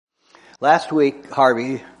Last week,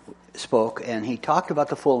 Harvey spoke, and he talked about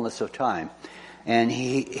the fullness of time. And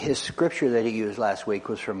his scripture that he used last week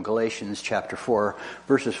was from Galatians chapter 4,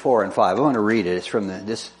 verses 4 and 5. I want to read it.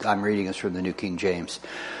 I'm reading this from the New King James.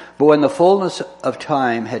 But when the fullness of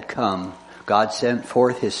time had come, God sent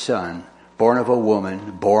forth his Son, born of a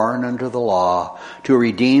woman, born under the law, to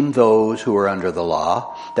redeem those who were under the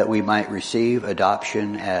law, that we might receive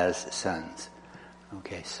adoption as sons.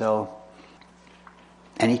 Okay,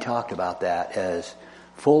 and he talked about that as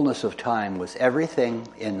fullness of time was everything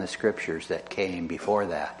in the scriptures that came before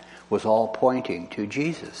that was all pointing to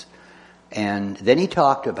Jesus. And then he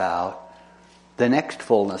talked about the next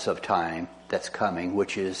fullness of time that's coming,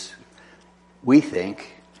 which is, we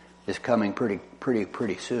think, is coming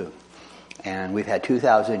pretty soon. And we've had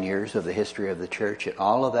 2,000 years of the history of the church, and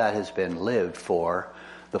all of that has been lived for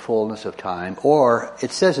the fullness of time. Or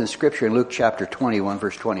it says in Scripture in Luke chapter 21,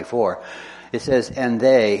 verse 24, it says, and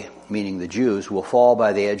they, meaning the Jews, will fall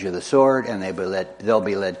by the edge of the sword, and they'll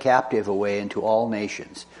be led captive away into all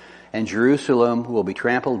nations. And Jerusalem will be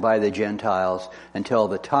trampled by the Gentiles until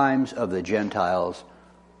the times of the Gentiles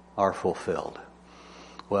are fulfilled.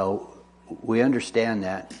 Well, we understand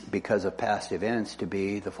that because of past events to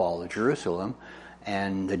be the fall of Jerusalem,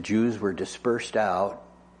 and the Jews were dispersed out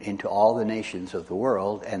into all the nations of the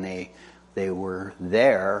world, and they were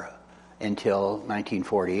there until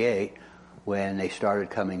 1948, when they started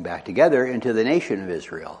coming back together into the nation of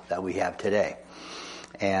Israel that we have today.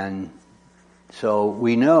 And so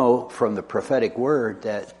we know from the prophetic word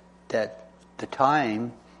that the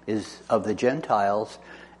time of the Gentiles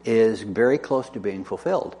is very close to being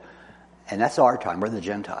fulfilled. And that's our time, we're the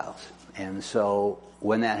Gentiles. And so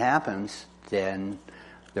when that happens, then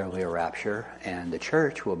there will be a rapture, and the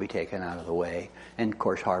church will be taken out of the way. And of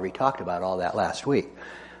course, Harvey talked about all that last week.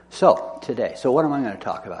 So what am I going to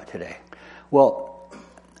talk about today? Well,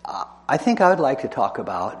 I think I would like to talk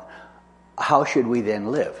about how should we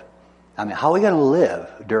then live? I mean, how are we going to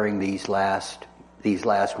live during these last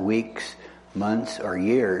weeks, months, or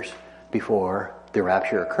years before the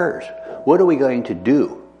rapture occurs? What are we going to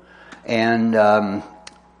do? And I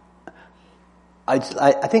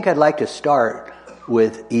think I'd like to start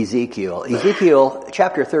with Ezekiel. Ezekiel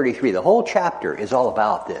chapter 33, the whole chapter is all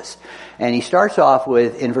about this. And he starts off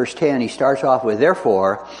with, in verse 10,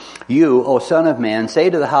 therefore, you, O son of man, say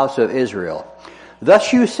to the house of Israel,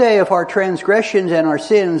 thus you say, if our transgressions and our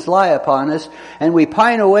sins lie upon us, and we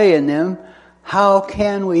pine away in them, how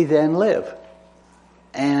can we then live?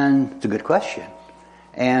 And it's a good question.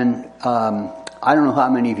 And I don't know how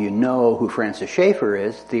many of you know who Francis Schaeffer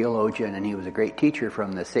is, theologian, and he was a great teacher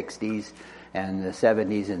from the 60s and the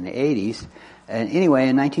 70s and the 80s. And anyway,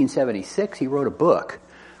 in 1976, he wrote a book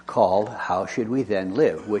called How Should We Then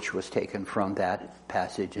Live, which was taken from that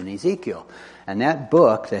passage in Ezekiel. And that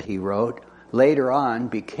book that he wrote later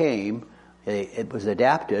on it was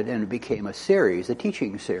adapted and it became a series, a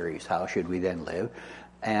teaching series, How Should We Then Live.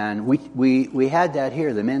 And we had that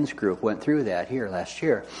here, the men's group went through that here last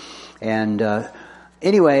year. And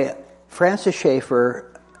anyway, Francis Schaeffer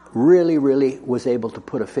really was able to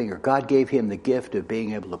put a finger. God gave him the gift of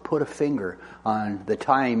being able to put a finger on the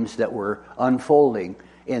times that were unfolding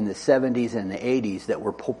in the 70s and the 80s that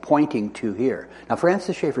were pointing to here. Now,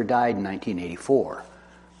 Francis Schaeffer died in 1984.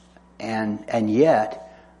 And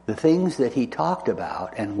yet, the things that he talked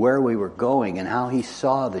about and where we were going and how he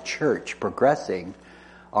saw the church progressing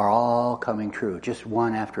are all coming true, just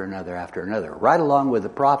one after another, right along with the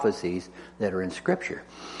prophecies that are in Scripture.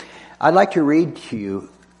 I'd like to read to you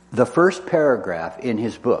the first paragraph in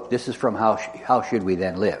his book. This is from How Should We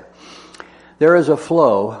Then Live? There is a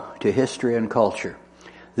flow to history and culture.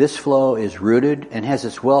 This flow is rooted and has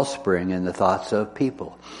its wellspring in the thoughts of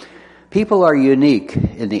people. People are unique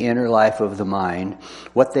in the inner life of the mind.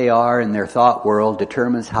 What they are in their thought world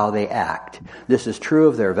determines how they act. This is true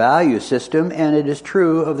of their value system, and it is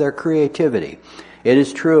true of their creativity. It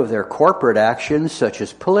is true of their corporate actions, such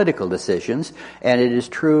as political decisions, and it is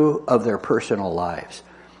true of their personal lives.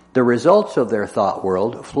 The results of their thought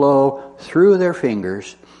world flow through their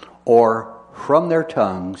fingers or from their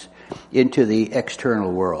tongues into the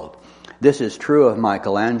external world. This is true of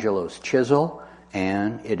Michelangelo's chisel,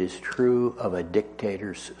 and it is true of a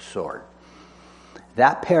dictator's sword.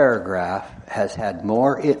 That paragraph has had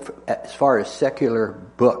more, as far as secular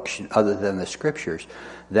books other than the Scriptures,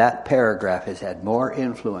 that paragraph has had more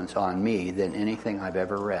influence on me than anything I've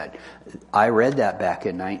ever read. I read that back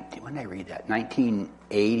in when did I read that?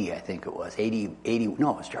 1980, I think it was. 80,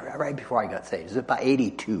 no, it was right before I got saved. It was about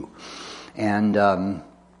 82. And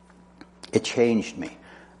it changed me.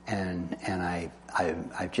 And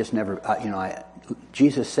I've just never,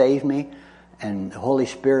 Jesus saved me, and the Holy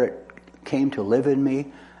Spirit came to live in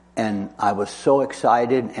me, and I was so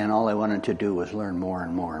excited, and all I wanted to do was learn more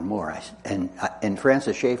and more and more. And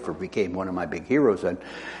Francis Schaeffer became one of my big heroes,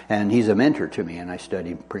 and he's a mentor to me, and I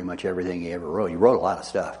studied pretty much everything he ever wrote. He wrote a lot of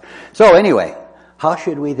stuff. So anyway, how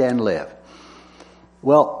should we then live?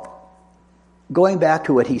 Well, going back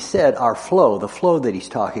to what he said, our flow, the flow that he's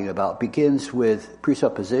talking about, begins with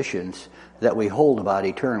presuppositions that we hold about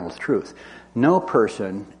eternal truth. No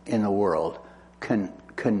person in the world can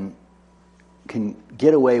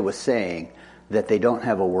get away with saying that they don't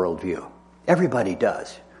have a worldview. Everybody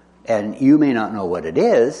does. And you may not know what it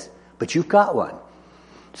is, but you've got one.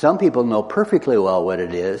 Some people know perfectly well what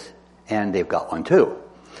it is, and they've got one too.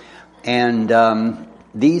 And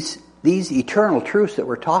these eternal truths that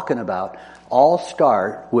we're talking about all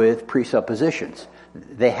start with presuppositions.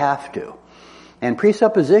 They have to. And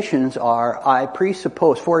presuppositions are, I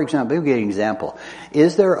presuppose, for example, let me give you an example.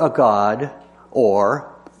 Is there a God,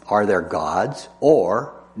 or are there gods,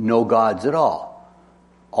 or no gods at all?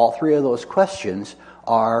 All three of those questions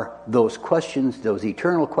are those questions, those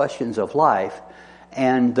eternal questions of life,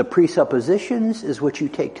 and the presuppositions is what you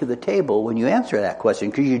take to the table when you answer that question,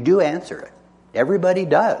 because you do answer it. Everybody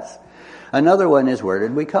does. Another one is, where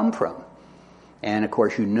did we come from? And of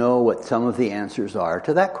course, you know what some of the answers are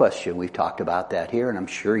to that question. We've talked about that here, and I'm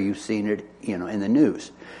sure you've seen it, in the news.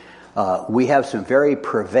 We have some very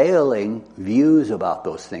prevailing views about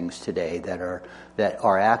those things today that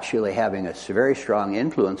are actually having a very strong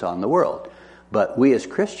influence on the world. But we as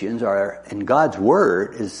Christians are, and God's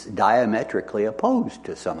Word is diametrically opposed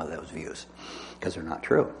to some of those views, because they're not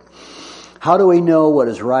true. How do we know what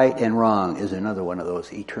is right and wrong is another one of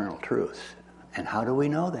those eternal truths. And how do we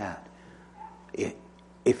know that?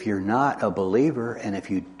 If you're not a believer, and if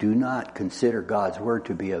you do not consider God's Word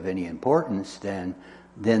to be of any importance, then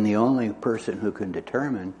the only person who can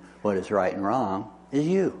determine what is right and wrong is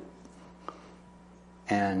you.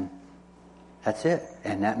 And that's it.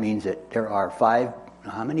 And that means that there are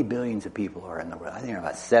how many billions of people are in the world? I think there are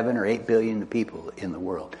about 7 or 8 billion people in the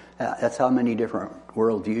world. That's how many different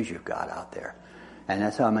worldviews you've got out there. And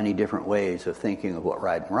that's how many different ways of thinking of what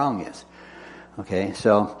right and wrong is. Okay,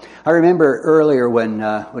 so I remember earlier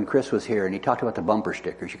when Chris was here and he talked about the bumper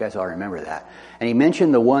stickers. You guys all remember that. And he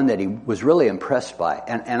mentioned the one that he was really impressed by.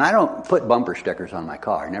 And I don't put bumper stickers on my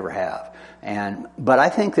car. I never have. But I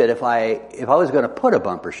think that if I was going to put a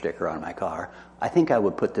bumper sticker on my car, I think I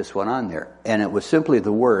would put this one on there. And it was simply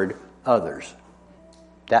the word others.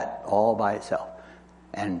 That all by itself.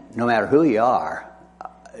 And no matter who you are,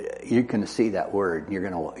 you're going to see that word. And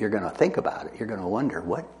you're going to think about it. You're going to wonder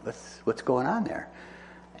what's going on there,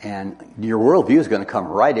 and your worldview is going to come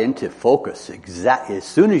right into focus exactly as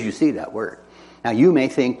soon as you see that word. Now you may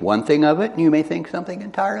think one thing of it, and you may think something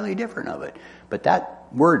entirely different of it, but that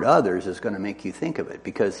word "others" is going to make you think of it,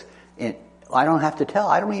 because I don't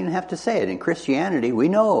even have to say it. In Christianity, we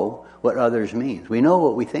know what others means. We know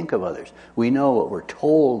what we think of others. We know what we're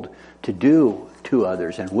told to do to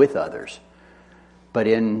others and with others. But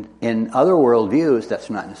in other worldviews, that's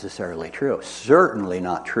not necessarily true. Certainly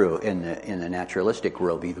not true in the naturalistic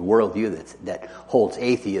worldview, the worldview that holds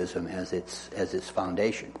atheism as its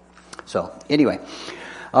foundation. So anyway,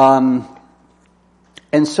 and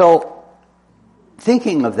so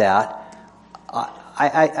thinking of that,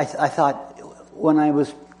 I thought when I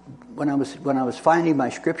was finding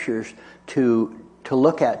my scriptures to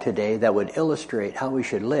look at today that would illustrate how we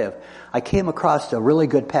should live, I came across a really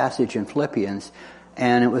good passage in Philippians.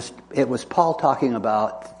 And it was Paul talking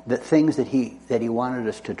about the things that he wanted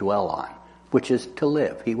us to dwell on, which is to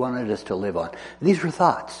live. He wanted us to live on. These were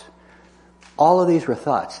thoughts. All of these were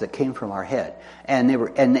thoughts that came from our head, and they were,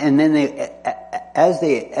 and then as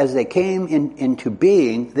they came into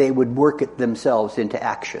being, they would work themselves into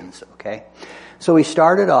actions. Okay, so we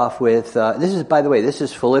started off with this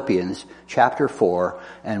is Philippians chapter 4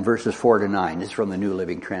 and verses 4 to 9. This is from the New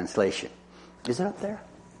Living Translation. Is it up there?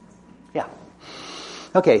 Yeah.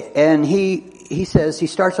 Okay, and he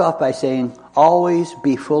starts off by saying, always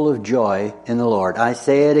be full of joy in the Lord. I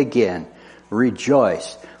say it again,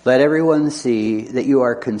 rejoice. Let everyone see that you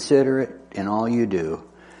are considerate in all you do.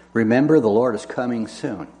 Remember, the Lord is coming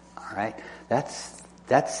soon. All right, that's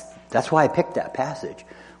why I picked that passage,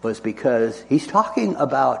 was because he's talking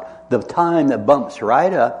about the time that bumps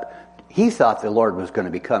right up. He thought the Lord was going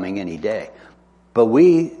to be coming any day, but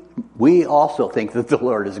we also think that the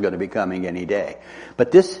Lord is going to be coming any day.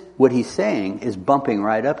 But what he's saying is bumping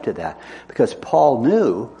right up to that, because Paul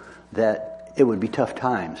knew that it would be tough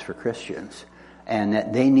times for Christians, and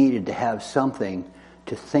that they needed to have something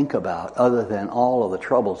to think about other than all of the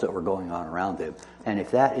troubles that were going on around them. And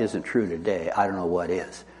if that isn't true today, I don't know what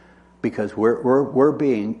is. because we're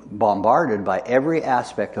being bombarded by every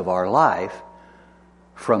aspect of our life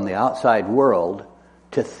from the outside world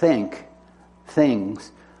to think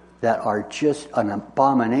things that are just an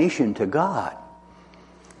abomination to God.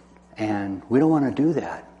 And we don't want to do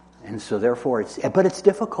that. And so therefore it's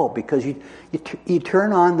difficult because you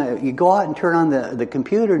turn on you go out and turn on the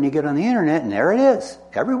computer and you get on the internet and there it is,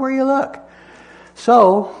 everywhere you look.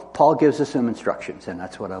 So Paul gives us some instructions, and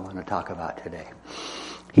that's what I want to talk about today.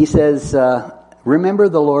 He says, remember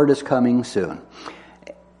the Lord is coming soon.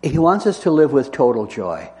 He wants us to live with total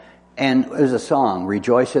joy. And there's a song,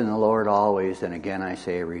 rejoice in the Lord always, and again I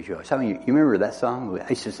say rejoice. How many, you remember that song? I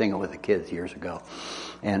used to sing it with the kids years ago.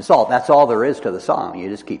 And that's all there is to the song. You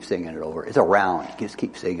just keep singing it over. It's a round. You just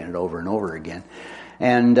keep singing it over and over again.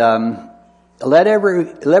 And let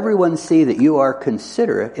everyone see that you are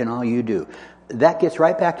considerate in all you do. That gets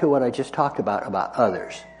right back to what I just talked about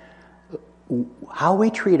others. How we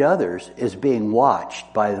treat others is being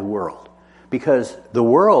watched by the world. Because the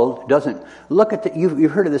world doesn't look at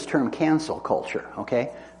you've heard of this term cancel culture,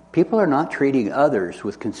 okay? People are not treating others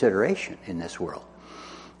with consideration in this world.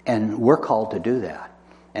 And we're called to do that.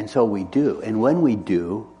 And so we do. And when we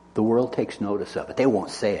do, the world takes notice of it. They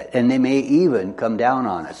won't say it. And they may even come down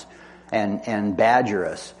on us and badger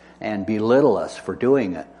us and belittle us for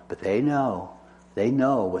doing it. But they know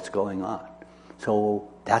what's going on. So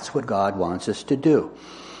that's what God wants us to do.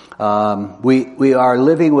 We are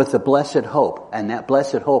living with the blessed hope, and that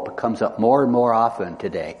blessed hope comes up more and more often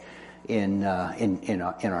today in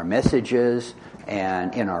our messages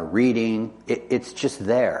and in our reading. It's just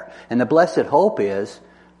there. And the blessed hope is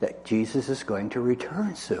that Jesus is going to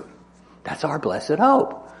return soon. That's our blessed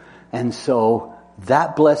hope. And so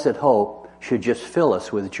that blessed hope should just fill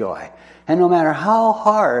us with joy. And no matter how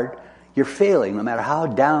hard you're feeling, no matter how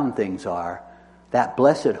down things are, that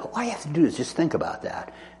blessed hope, all you have to do is just think about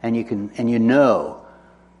that. And you know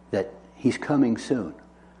that He's coming soon.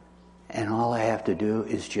 And all I have to do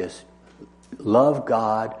is just love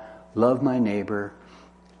God, love my neighbor,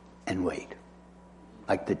 and wait.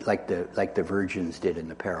 Like the virgins did in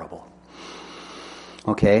the parable.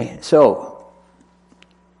 Okay, so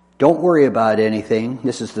don't worry about anything.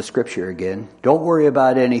 This is the scripture again. Don't worry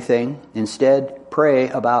about anything. Instead, pray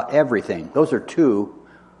about everything. Those are two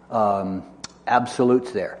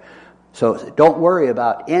absolutes there. So don't worry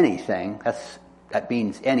about anything. That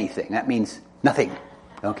means anything. That means nothing.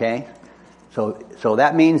 Okay? So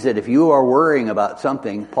that means that if you are worrying about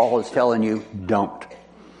something, Paul is telling you, don't.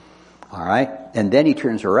 All right? And then he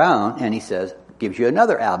turns around and he says, gives you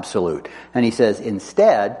another absolute. And he says,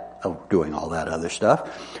 instead of doing all that other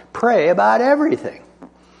stuff, pray about everything.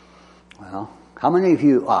 Well, how many of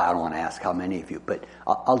you, I don't want to ask how many of you, but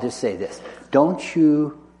I'll just say this. Don't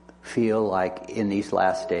you feel like in these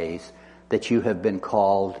last days that you have been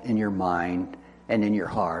called in your mind and in your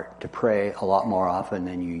heart to pray a lot more often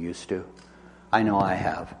than you used to? I know I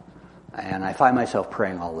have. And I find myself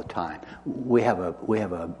praying all the time. We have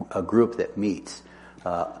a group that meets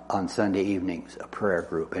on Sunday evenings, a prayer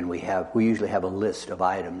group, and we usually have a list of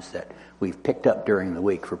items that we've picked up during the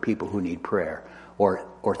week for people who need prayer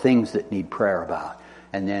or things that need prayer about.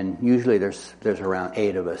 And then usually there's around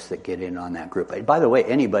 8 of us that get in on that group. By the way,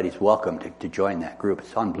 anybody's welcome to join that group.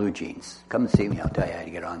 It's on Blue Jeans. Come and see me. I'll tell you how to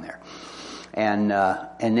get on there. And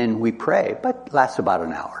then we pray, but it lasts about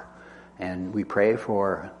an hour. And we pray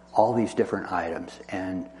for all these different items.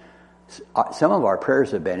 And some of our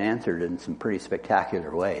prayers have been answered in some pretty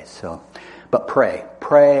spectacular ways. So, but pray.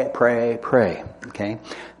 Okay?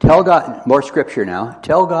 Tell God, more scripture now.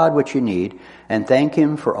 Tell God what you need and thank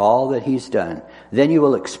Him for all that He's done. Then you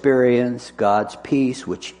will experience God's peace,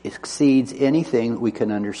 which exceeds anything that we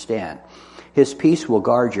can understand. His peace will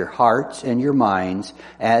guard your hearts and your minds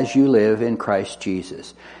as you live in Christ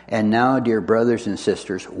Jesus. And now, dear brothers and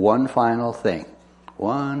sisters, one final thing.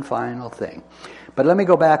 But let me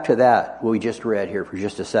go back to that we just read here for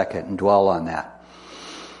just a second and dwell on that.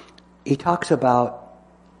 He talks about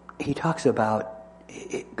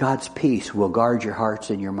God's peace will guard your hearts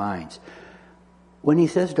and your minds. When he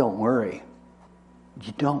says don't worry,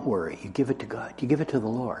 you don't worry. You give it to God. You give it to the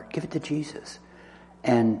Lord. Give it to Jesus.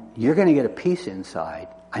 And you're going to get a peace inside.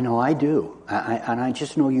 I know I do. And I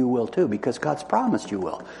just know you will too, because God's promised you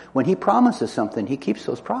will. When He promises something, He keeps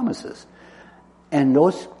those promises. And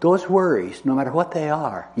those worries, no matter what they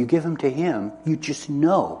are, you give them to Him, you just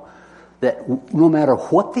know that no matter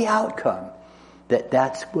what the outcome,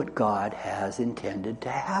 that's what God has intended to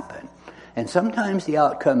happen. And sometimes the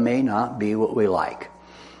outcome may not be what we like.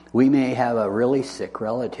 We may have a really sick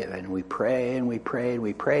relative, and we pray and we pray and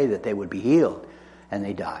we pray that they would be healed, and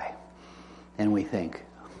they die. And we think,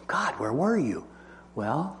 God, where were you?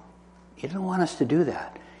 Well, He doesn't want us to do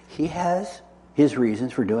that. He has his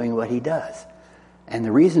reasons for doing what he does. And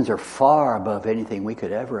the reasons are far above anything we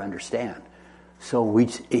could ever understand. So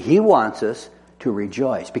he wants us to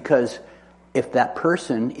rejoice, because if that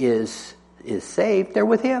person is saved, they're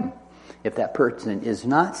with him. If that person is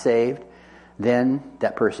not saved, then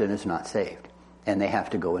that person is not saved. And they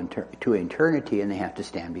have to go to eternity, and they have to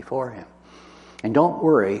stand before him. And don't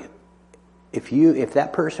worry, if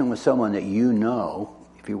that person was someone that you know,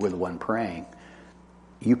 if you were the one praying,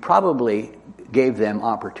 you probably gave them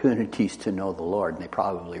opportunities to know the Lord, and they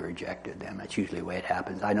probably rejected them. That's usually the way it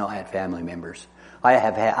happens. I know I had family members. I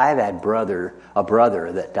have had a brother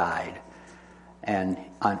that died, and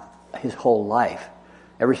on his whole life,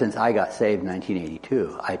 ever since I got saved in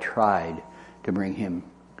 1982, I tried to bring him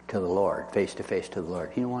to the Lord, face to face to the Lord.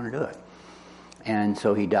 He didn't want to do it. And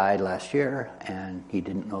so he died last year, and he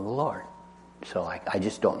didn't know the Lord. So I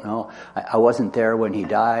just don't know. I wasn't there when he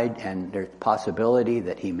died, and there's a possibility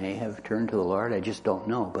that he may have turned to the Lord. I just don't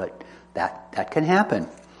know, but that can happen.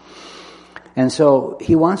 And so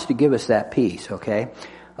he wants to give us that peace, okay?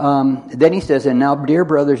 Then he says, and now, dear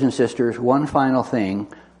brothers and sisters, one final thing,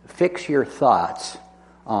 fix your thoughts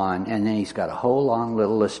on, and then he's got a whole long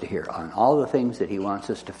little list here on all the things that he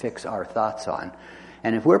wants us to fix our thoughts on.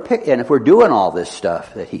 And if we're doing all this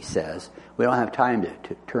stuff that he says, we don't have time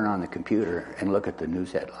to turn on the computer and look at the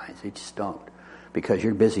news headlines. You just don't, because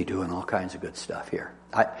you're busy doing all kinds of good stuff here.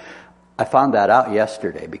 I found that out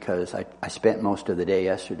yesterday, because I spent most of the day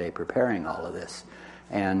yesterday preparing all of this.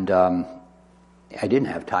 And I didn't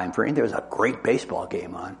have time for anything. There was a great baseball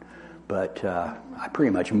game on, but I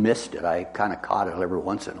pretty much missed it. I kind of caught it every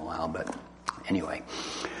once in a while, but anyway.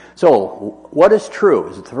 So, what is true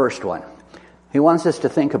is the first one. He wants us to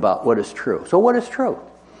think about what is true. So what is true?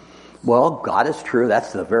 Well, God is true.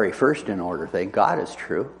 That's the very first in order thing. God is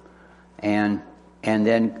true. And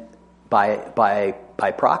then by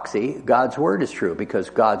proxy, God's word is true, because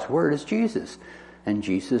God's word is Jesus, and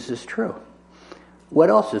Jesus is true. What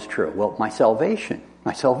else is true? Well, my salvation.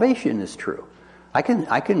 My salvation is true. I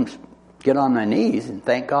can get on my knees and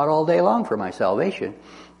thank God all day long for my salvation,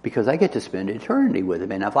 because I get to spend eternity with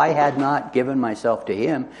him. And if I had not given myself to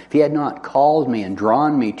him, if he had not called me and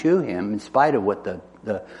drawn me to him, in spite of what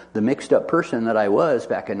the mixed up person that I was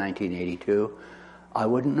back in 1982, I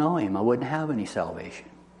wouldn't know him. I wouldn't have any salvation.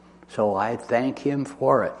 So I thank him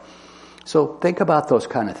for it. So think about those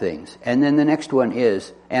kind of things. And then the next one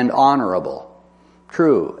is, and honorable.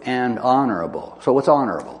 True and honorable. So what's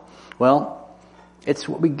honorable? Well, it's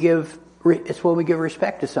what we give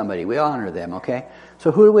respect to somebody. We honor them, okay? So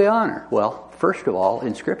who do we honor? Well, first of all,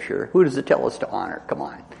 in Scripture, who does it tell us to honor? Come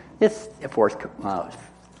on. It's the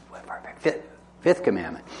fifth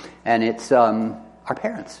commandment. And it's our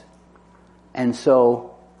parents. And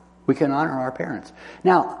so we can honor our parents.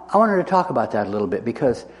 Now, I wanted to talk about that a little bit,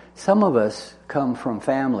 because some of us come from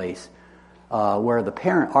families where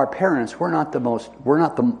our parents were not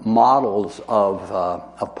the models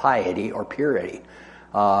of piety or purity.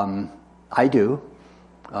 I do.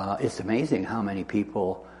 It's amazing how many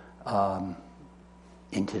people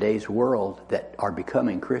in today's world that are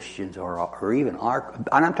becoming Christians or even are,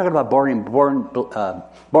 and I'm talking about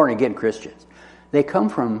born again Christians. They come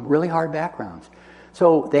from really hard backgrounds.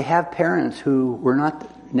 So they have parents who were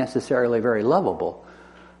not necessarily very lovable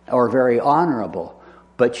or very honorable.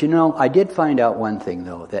 But I did find out one thing,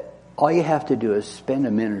 though, that all you have to do is spend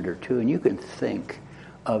a minute or two, and you can think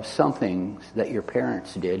of some things that your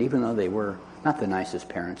parents did, even though they were not the nicest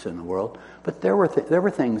parents in the world. But there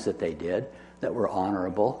were things that they did that were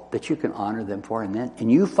honorable, that you can honor them for.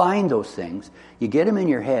 And you find those things, you get them in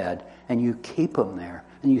your head, and you keep them there,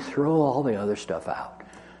 and you throw all the other stuff out.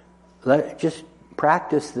 Just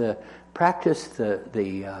practice the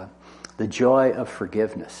joy of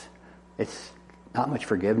forgiveness. It's not much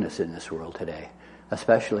forgiveness in this world today,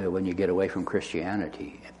 especially when you get away from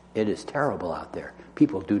Christianity. It is terrible out there.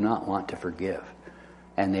 People do not want to forgive.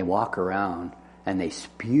 And they walk around and they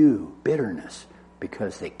spew bitterness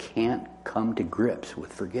because they can't come to grips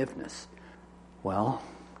with forgiveness. Well,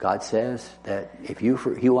 God says that if in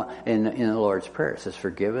the Lord's Prayer, it says,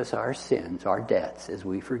 forgive us our sins, our debts, as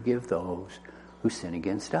we forgive those who sin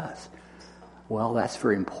against us. Well, that's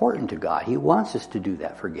very important to God. He wants us to do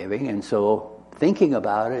that forgiving. And so thinking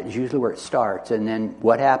about it is usually where it starts. And then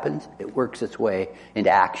what happens? It works its way into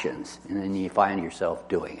actions. And then you find yourself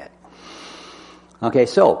doing it. Okay,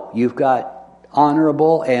 so you've got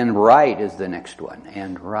honorable, and right is the next one.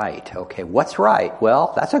 And right. Okay, what's right?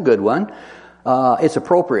 Well, that's a good one. It's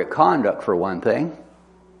appropriate conduct, for one thing,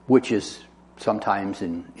 which is sometimes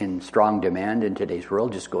in strong demand in today's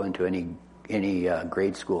world. Just go into any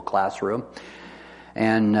grade school classroom.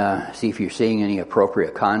 and see if you're seeing any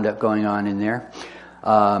appropriate conduct going on in there.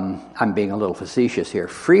 I'm being a little facetious here.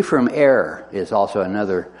 Free from error is also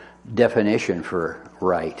another definition for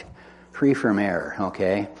right. Free from error,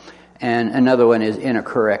 okay? And another one is in a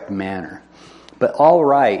correct manner. But all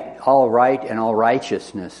right and all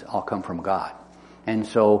righteousness all come from God. And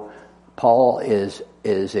so Paul is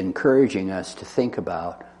encouraging us to think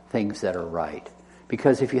about things that are right.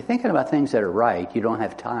 Because if you're thinking about things that are right, you don't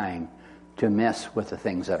have time to mess with the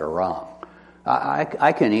things that are wrong.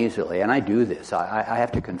 I can easily, and I do this, I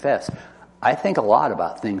have to confess, I think a lot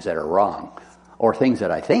about things that are wrong, or things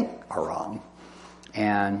that I think are wrong.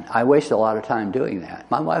 And I waste a lot of time doing that.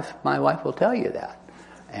 My wife will tell you that.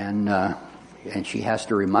 And she has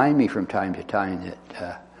to remind me from time to time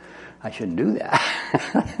that I shouldn't do that.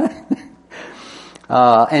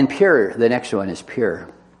 And pure, the next one is pure.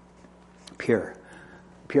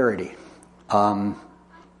 Purity.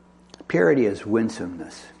 Purity is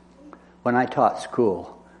winsomeness. When I taught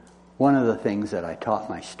school, one of the things that I taught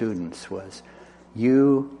my students was,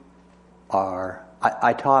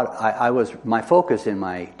 my focus in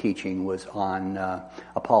my teaching was on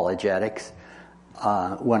apologetics.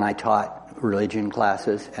 When I taught religion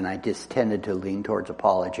classes, and I just tended to lean towards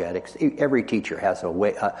apologetics. Every teacher has a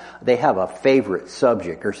way, they have a favorite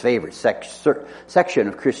subject or favorite section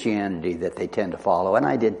of Christianity that they tend to follow, and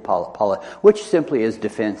I did which simply is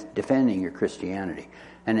defending your Christianity.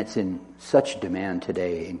 And it's in such demand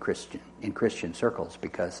today in Christian circles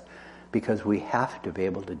because we have to be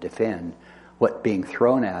able to defend what's being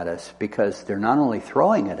thrown at us, because they're not only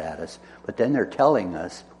throwing it at us, but then they're telling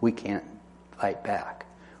us we can't fight back.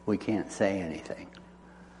 We can't say anything,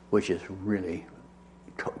 which is really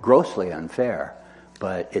grossly unfair,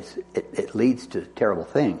 but it leads to terrible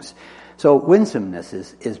things. So winsomeness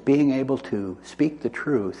is being able to speak the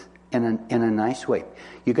truth in a nice way.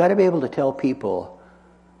 You got to be able to tell people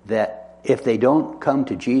that if they don't come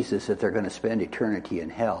to Jesus, that they're going to spend eternity in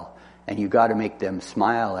hell, and you got to make them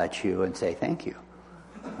smile at you and say thank you.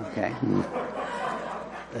 Okay,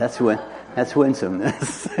 that's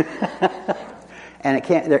winsomeness. And it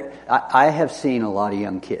can't. I have seen a lot of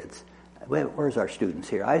young kids. Where's our students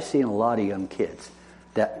here? I've seen a lot of young kids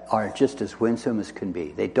that are just as winsome as can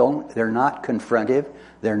be. They're not confrontive.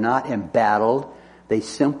 They're not embattled. They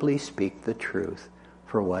simply speak the truth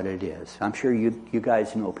for what it is. I'm sure you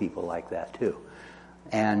guys know people like that too.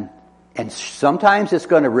 And sometimes it's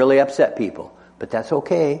going to really upset people, but that's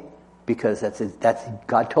okay, because that's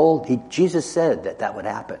God Jesus said that would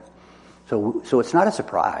happen. So it's not a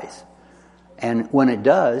surprise. And when it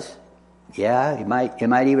does, yeah, it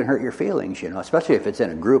might even hurt your feelings, especially if it's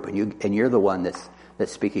in a group and you're the one that's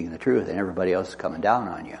speaking the truth and everybody else is coming down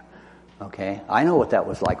on you. Okay, I know what that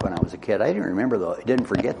was like when I was a kid. I didn't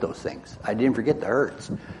forget those things. I didn't forget the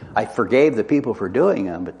hurts. I forgave the people for doing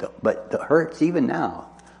them, but the hurts, even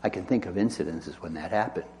now, I can think of incidences when that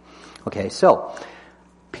happened. Okay, so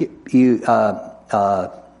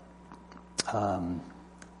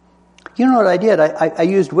you know what I did? I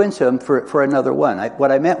used winsome for another one.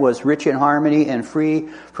 What I meant was rich in harmony and free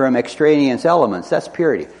from extraneous elements. That's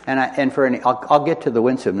purity. I'll get to the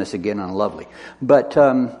winsomeness again on lovely. But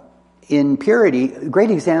in purity, a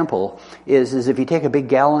great example is if you take a big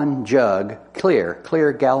gallon jug,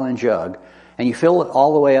 clear gallon jug, and you fill it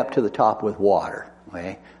all the way up to the top with water.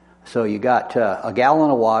 Okay, so you got a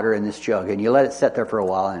gallon of water in this jug, and you let it sit there for a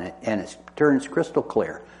while, and it turns crystal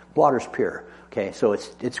clear. Water's pure. Okay, so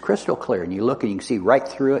it's crystal clear, and you look and you can see right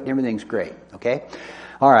through it, and everything's great. Okay,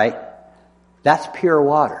 all right, that's pure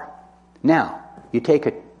water. Now you take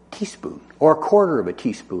a teaspoon or a quarter of a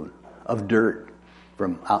teaspoon of dirt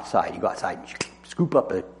from outside. You go outside and you scoop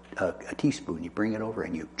up a teaspoon. You bring it over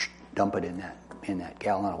and you dump it in that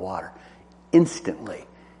gallon of water. Instantly,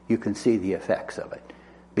 you can see the effects of it,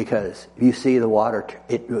 because if you see the water,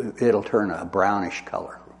 it'll turn a brownish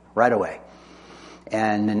color right away.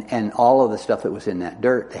 And all of the stuff that was in that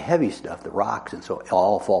dirt, the heavy stuff, the rocks, and so it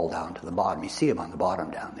all fall down to the bottom. You see them on the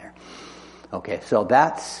bottom down there. Okay, so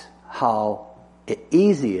that's how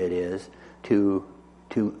easy it is to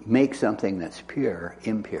make something that's pure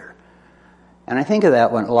impure. And I think of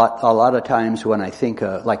that one a lot of times when I think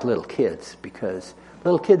like little kids, because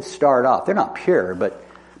little kids start off, they're not pure, but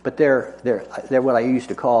they're what I used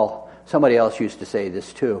to call, somebody else used to say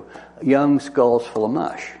this too, young skulls full of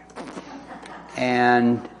mush.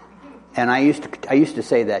 And I used to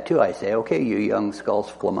say that too. I say, okay, you young skulls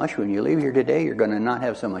full of mush, when you leave here today, you're going to not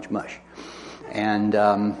have so much mush. And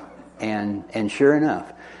sure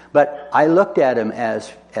enough, but I looked at them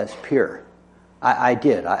as pure. I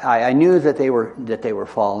did. I knew that they were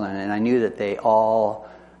fallen, and I knew that they all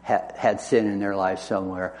had sin in their lives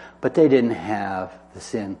somewhere, but they didn't have the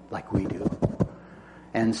sin like we do.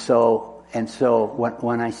 And so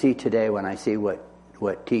when I see today, when I see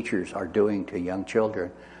what teachers are doing to young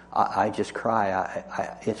children, I just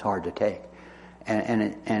cry. It's hard to take.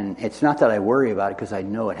 And it's not that I worry about it because I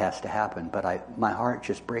know it has to happen, but my heart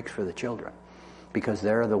just breaks for the children because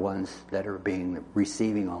they're the ones that are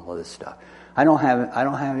receiving all of this stuff. I don't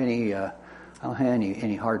have any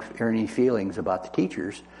hard or any feelings about the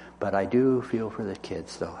teachers, but I do feel for the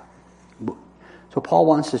kids though. So Paul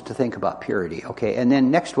wants us to think about purity. Okay, and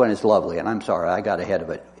then next one is lovely, and I'm sorry I got ahead of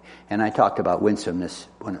it. And I talked about winsomeness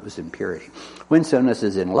when it was in purity. Winsomeness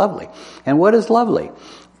is in lovely. And what is lovely?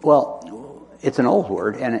 Well, it's an old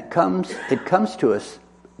word, and it comes to us.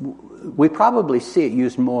 We probably see it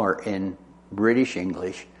used more in British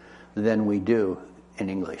English than we do in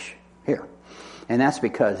English here. And that's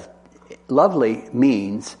because lovely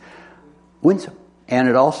means winsome. And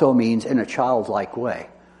it also means in a childlike way.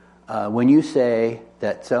 When you say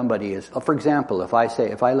that somebody is, for example, if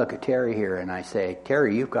I look at Terry here and I say,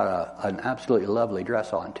 Terry, you've got an absolutely lovely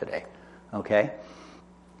dress on today, okay?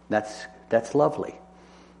 That's lovely.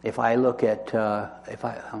 If I look at, I'm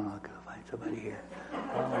going to find somebody here.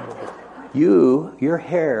 Your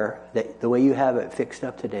hair, the way you have it fixed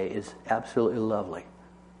up today is absolutely lovely,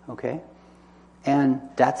 okay? And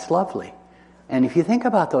that's lovely. And if you think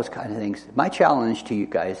about those kind of things, my challenge to you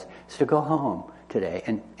guys is to go home today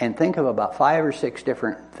and think of about 5 or 6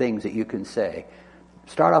 different things that you can say.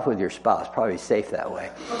 Start off with your spouse, probably safe that way.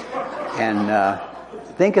 And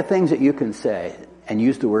think of things that you can say and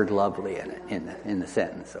use the word lovely in the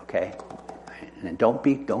sentence, okay? And don't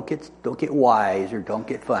get wise or don't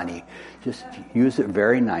get funny. Just use it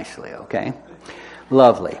very nicely, okay?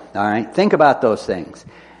 Lovely. All right. Think about those things.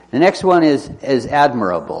 The next one is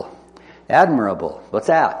admirable. Admirable. What's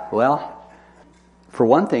that? Well, for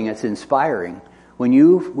one thing, it's inspiring. When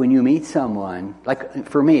you meet someone, like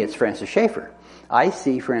for me, it's Francis Schaeffer. I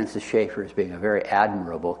see Francis Schaeffer as being a very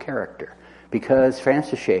admirable character because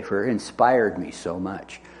Francis Schaeffer inspired me so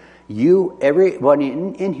much. Everyone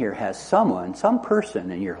in here has some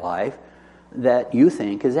person in your life that you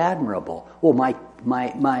think is admirable. Well, my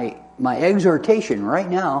exhortation right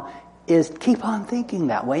now is keep on thinking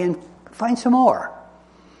that way and find some more,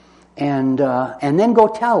 and then go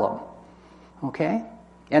tell them, okay?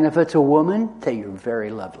 And if it's a woman, say you're very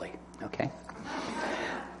lovely, okay?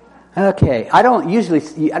 Okay, I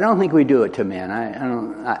don't think we do it to men.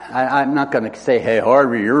 I'm not going to say, hey,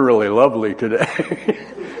 Harvey, you're really lovely today.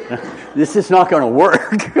 This is not going to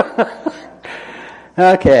work.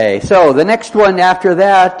 Okay, so the next one after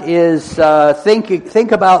that is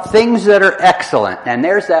think about things that are excellent. And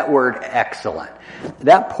there's that word excellent.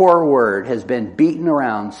 That poor word has been beaten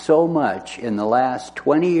around so much in the last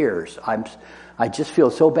 20 years. I just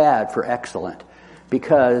feel so bad for excellent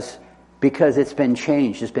because it's been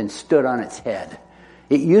changed. It's been stood on its head.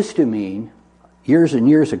 It used to mean, years and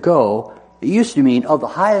years ago, of the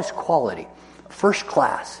highest quality, first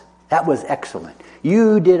class. That was excellent.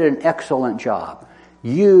 You did an excellent job.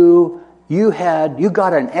 You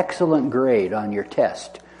got an excellent grade on your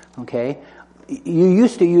test. Okay? You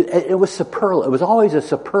used to use, it was superlative. It was always a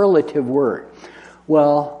superlative word.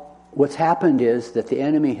 Well, what's happened is that the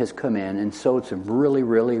enemy has come in and sowed some really,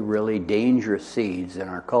 really, really dangerous seeds in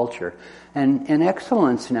our culture. And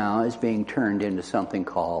excellence now is being turned into something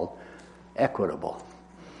called equitable.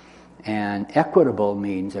 And equitable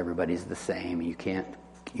means everybody's the same. You can't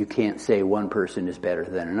say one person is better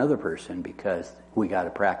than another person because we have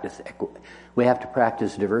to practice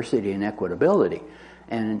diversity and equitability.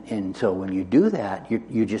 And so when you do that,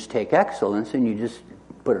 you just take excellence and you just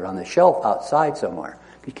put it on the shelf outside somewhere.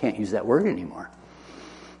 You can't use that word anymore.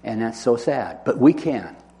 And that's so sad. But we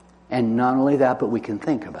can. And not only that, but we can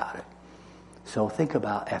think about it. So think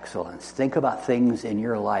about excellence. Think about things in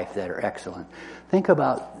your life that are excellent. Think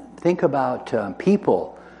about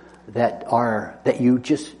people that you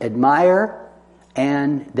just admire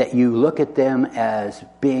and that you look at them as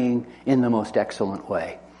being in the most excellent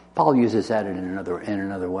way. Paul uses that in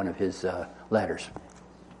another one of his letters.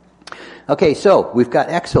 Okay, so we've got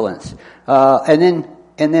excellence. And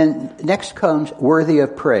then next comes worthy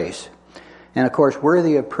of praise. And of course,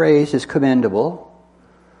 worthy of praise is commendable.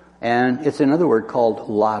 And it's another word called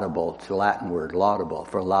laudable. It's a Latin word, laudable,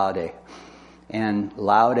 for laude. And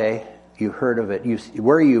laude, you've heard of it.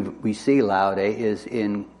 We see laude is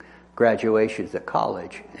in graduations at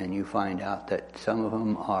college. And you find out that some of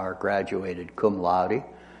them are graduated cum laude.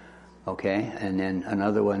 Okay, and then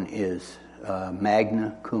another one is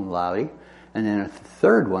magna cum laude. And then a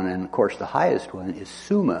third one, and of course the highest one, is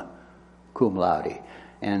summa cum laude.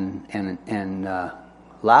 And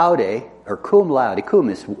laude, or cum laude, cum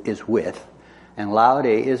is with, and laude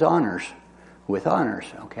is honors, with honors,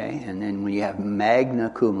 okay? And then when you have magna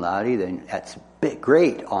cum laude, then that's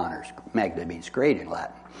great honors. Magna means great in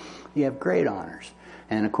Latin. You have great honors.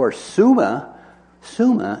 And of course, sum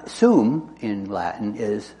in Latin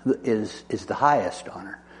is the highest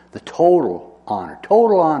honor, the total honor,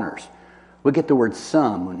 total honors. We get the word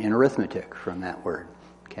sum in arithmetic from that word,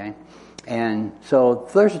 okay? And so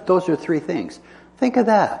those are three things. Think of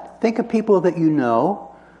that. Think of people that you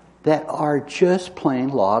know that are just plain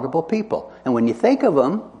laudable people. And when you think of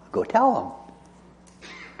them, go tell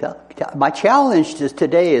them. My challenge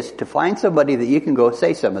today is to find somebody that you can go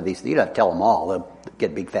say some of these. You don't have to tell them all. They'll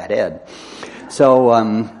get a big fat head.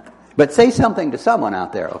 So, but say something to someone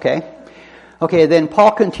out there, okay? Okay, then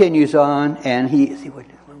Paul continues on, and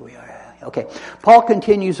Paul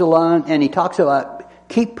continues along, and he talks about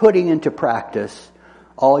keep putting into practice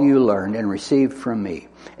all you learned and received from me.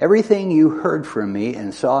 Everything you heard from me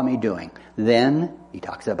and saw me doing. Then, he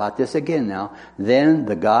talks about this again now, then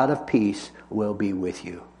the God of peace will be with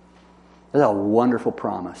you. That's a wonderful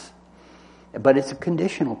promise. But it's a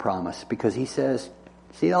conditional promise because he says,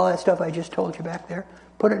 see all that stuff I just told you back there?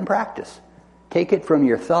 Put it in practice. Take it from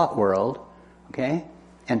your thought world, okay,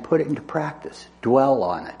 and put it into practice. Dwell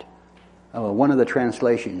on it. One of the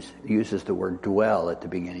translations uses the word dwell at the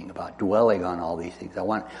beginning, about dwelling on all these things. I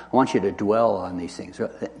want you to dwell on these things.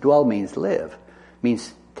 Dwell means live.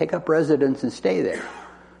 Means take up residence and stay there.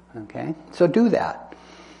 Okay? So do that.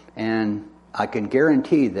 And I can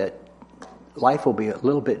guarantee that life will be a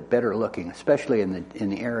little bit better looking, especially in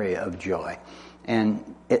the area of joy.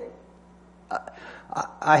 And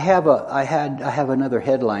I have another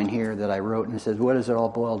headline here that I wrote, and it says, "What does it all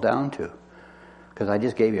boil down to?" Because I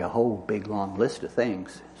just gave you a whole big long list of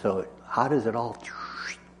things. So how does it all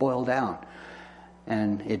boil down?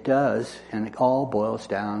 And it does, and it all boils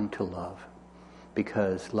down to love.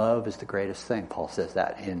 Because love is the greatest thing. Paul says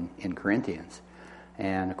that in Corinthians.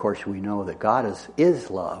 And of course we know that God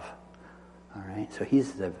is love. All right, so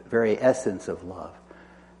he's the very essence of love.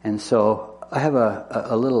 And so I have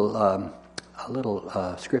a little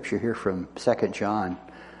scripture here from 2 John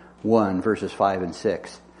 1, verses 5 and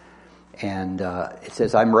 6. And it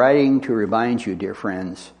says, I'm writing to remind you, dear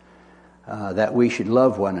friends, that we should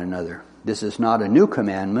love one another. This is not a new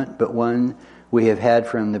commandment, but one we have had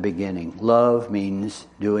from the beginning. Love means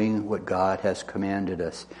doing what God has commanded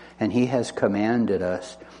us. And he has commanded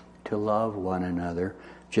us to love one another,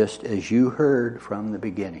 just as you heard from the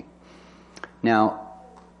beginning. Now,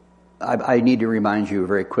 I need to remind you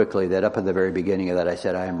very quickly that up at the very beginning of that I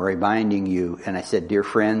said, I am reminding you, and I said, dear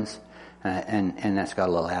friends, and that's got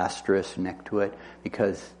a little asterisk next to it,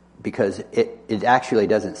 because it actually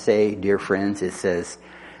doesn't say dear friends, it says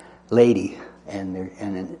lady, and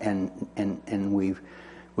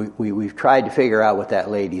we've tried to figure out what that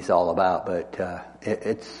lady's all about, but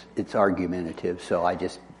it's argumentative, so I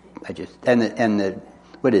just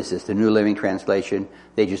what is this, the New Living Translation?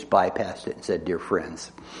 They just bypassed it and said dear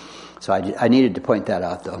friends. So I needed to point that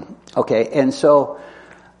out, though. Okay, and so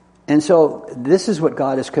this is what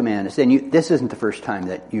God has commanded us. And this isn't the first time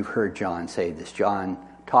that you've heard John say this. John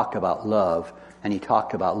talked about love, and he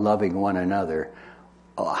talked about loving one another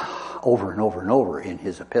over and over and over in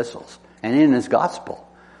his epistles and in his gospel.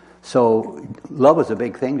 So love was a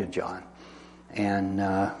big thing to John, and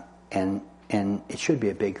it should be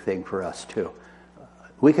a big thing for us too.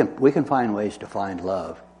 We can find ways to find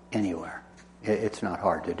love anywhere. It's not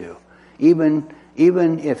hard to do. Even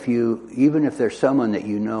if there's someone that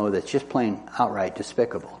you know that's just plain outright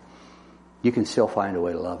despicable, you can still find a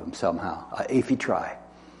way to love them somehow if you try.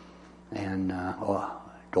 And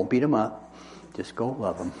don't beat them up, just go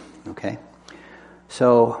love them. Okay.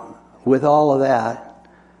 So with all of that,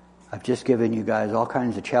 I've just given you guys all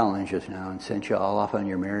kinds of challenges now and sent you all off on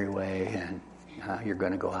your merry way, and you're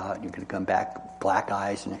going to go out and you're going to come back black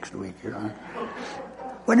eyes next week.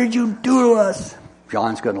 What did you do to us?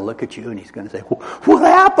 John's going to look at you and he's going to say, what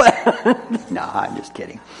happened? No, I'm just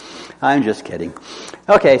kidding.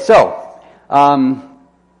 Okay, so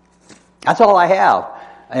that's all I have.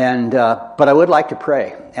 And but I would like to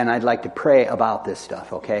pray, and I'd like to pray about this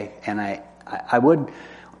stuff, okay? And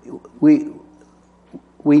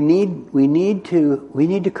we need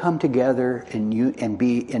to come together and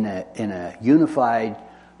be in a unified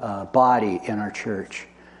body in our church,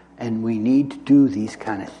 and we need to do these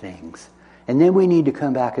kind of things. And then we need to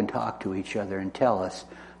come back and talk to each other and tell us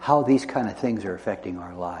how these kind of things are affecting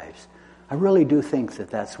our lives. I really do think that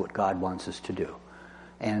that's what God wants us to do.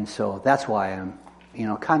 And so that's why I'm,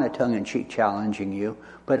 kind of tongue-in-cheek challenging you.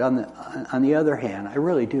 But on the other hand, I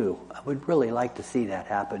really do. I would really like to see that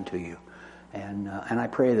happen to you. And I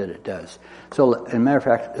pray that it does. So, as a matter of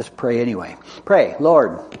fact, let's pray anyway. Pray,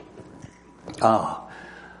 Lord.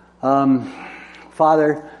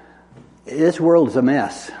 Father, this world is a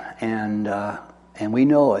mess, and we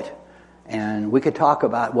know it. And we could talk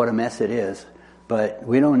about what a mess it is, but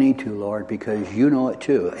we don't need to, Lord, because you know it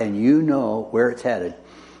too, and you know where it's headed.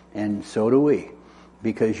 And so do we,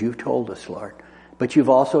 because you've told us, Lord. But you've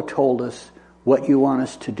also told us what you want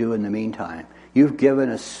us to do in the meantime. You've given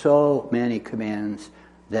us so many commands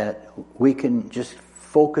that we can just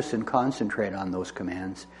focus and concentrate on those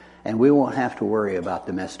commands, and we won't have to worry about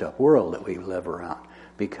the messed up world that we live around,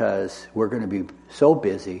 because we're going to be so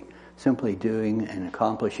busy simply doing and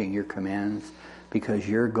accomplishing your commands, because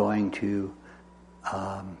you're going to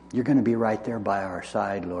be right there by our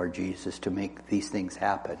side, Lord Jesus, to make these things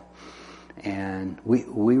happen. And we've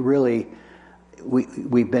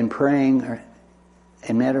been praying.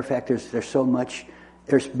 And matter of fact,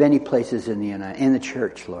 there's many places in the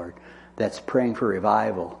church, Lord, that's praying for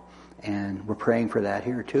revival, and we're praying for that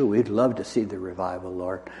here too. We'd love to see the revival,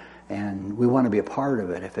 Lord, and we want to be a part of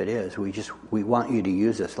it if it is. We want you to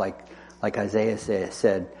use us, like Isaiah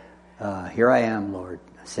said, "Here I am, Lord,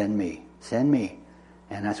 send me,"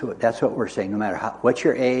 and that's what we're saying. No matter what's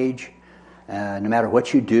your age, no matter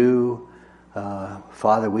what you do,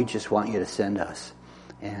 Father, we just want you to send us,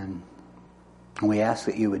 and we ask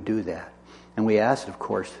that you would do that. And we ask, of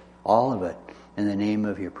course, all of it in the name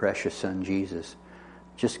of your precious Son, Jesus.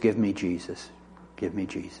 Just give me Jesus. Give me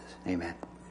Jesus. Amen.